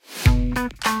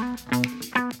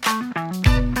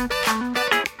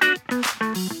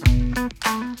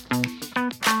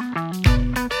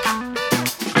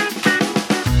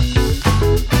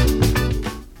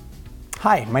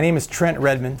Hi, my name is Trent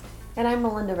Redmond. And I'm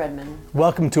Melinda Redmond.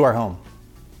 Welcome to our home.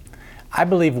 I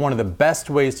believe one of the best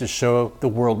ways to show the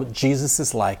world what Jesus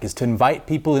is like is to invite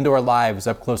people into our lives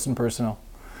up close and personal.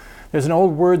 There's an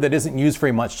old word that isn't used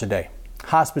very much today,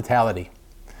 hospitality.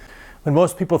 When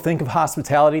most people think of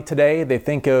hospitality today, they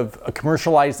think of a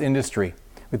commercialized industry.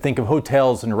 We think of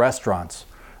hotels and restaurants,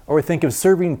 or we think of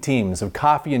serving teams of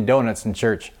coffee and donuts in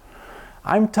church.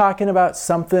 I'm talking about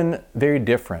something very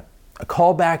different, a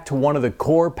callback to one of the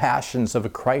core passions of a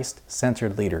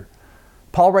Christ-centered leader.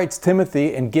 Paul writes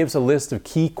Timothy and gives a list of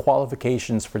key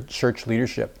qualifications for church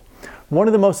leadership. One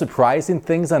of the most surprising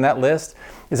things on that list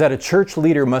is that a church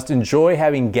leader must enjoy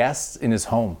having guests in his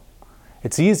home.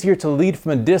 It's easier to lead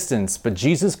from a distance, but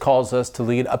Jesus calls us to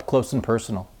lead up close and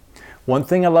personal. One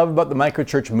thing I love about the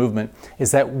microchurch movement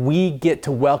is that we get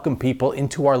to welcome people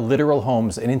into our literal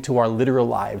homes and into our literal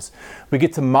lives. We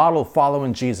get to model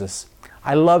following Jesus.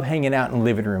 I love hanging out in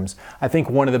living rooms. I think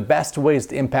one of the best ways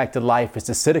to impact a life is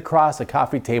to sit across a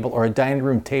coffee table or a dining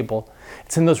room table.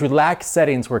 It's in those relaxed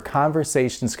settings where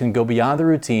conversations can go beyond the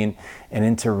routine and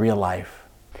into real life.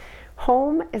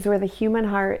 Home is where the human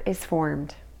heart is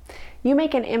formed. You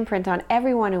make an imprint on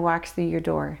everyone who walks through your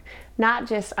door, not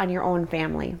just on your own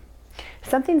family.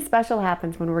 Something special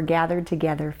happens when we're gathered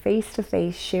together, face to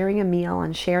face, sharing a meal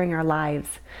and sharing our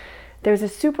lives. There's a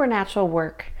supernatural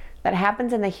work that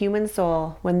happens in the human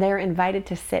soul when they're invited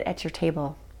to sit at your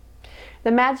table. The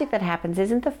magic that happens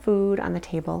isn't the food on the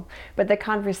table, but the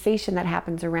conversation that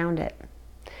happens around it.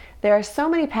 There are so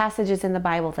many passages in the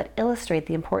Bible that illustrate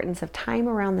the importance of time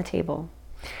around the table.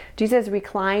 Jesus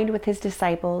reclined with his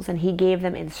disciples and he gave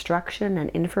them instruction and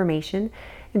information.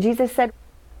 And Jesus said,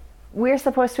 we're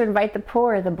supposed to invite the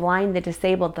poor, the blind, the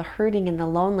disabled, the hurting, and the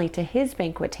lonely to his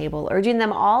banquet table, urging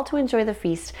them all to enjoy the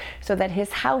feast so that his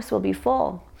house will be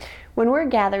full. When we're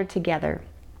gathered together,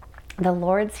 the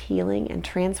Lord's healing and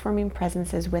transforming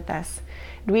presence is with us.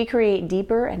 We create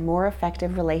deeper and more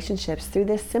effective relationships through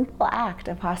this simple act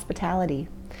of hospitality.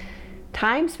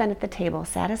 Time spent at the table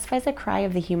satisfies a cry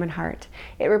of the human heart.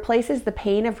 It replaces the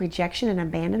pain of rejection and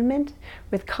abandonment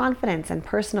with confidence and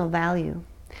personal value.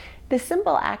 This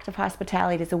simple act of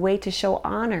hospitality is a way to show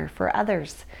honor for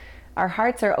others. Our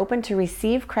hearts are open to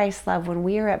receive Christ's love when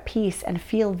we are at peace and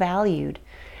feel valued.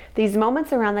 These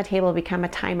moments around the table become a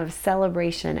time of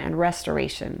celebration and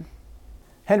restoration.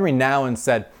 Henry Nouwen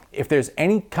said, if there's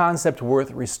any concept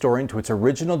worth restoring to its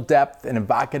original depth and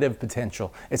evocative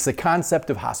potential, it's the concept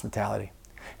of hospitality.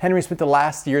 Henry spent the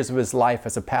last years of his life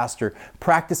as a pastor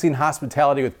practicing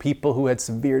hospitality with people who had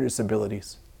severe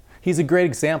disabilities. He's a great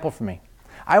example for me.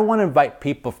 I want to invite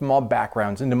people from all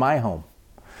backgrounds into my home.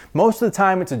 Most of the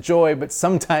time it's a joy, but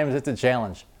sometimes it's a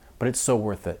challenge, but it's so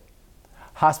worth it.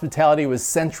 Hospitality was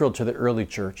central to the early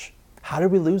church. How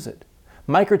did we lose it?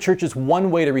 Microchurch is one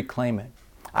way to reclaim it.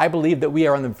 I believe that we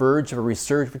are on the verge of a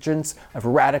resurgence of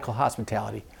radical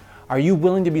hospitality. Are you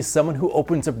willing to be someone who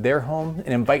opens up their home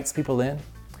and invites people in?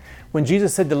 When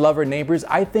Jesus said to love our neighbors,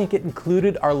 I think it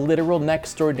included our literal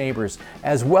next door neighbors,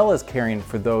 as well as caring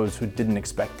for those who didn't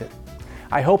expect it.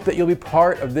 I hope that you'll be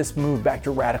part of this move back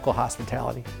to radical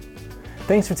hospitality.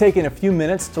 Thanks for taking a few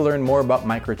minutes to learn more about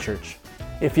microchurch.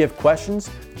 If you have questions,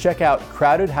 check out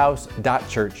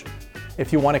crowdedhouse.church.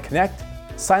 If you want to connect,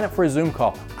 sign up for a Zoom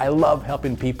call. I love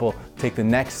helping people take the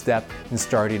next step in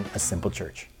starting a simple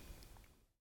church.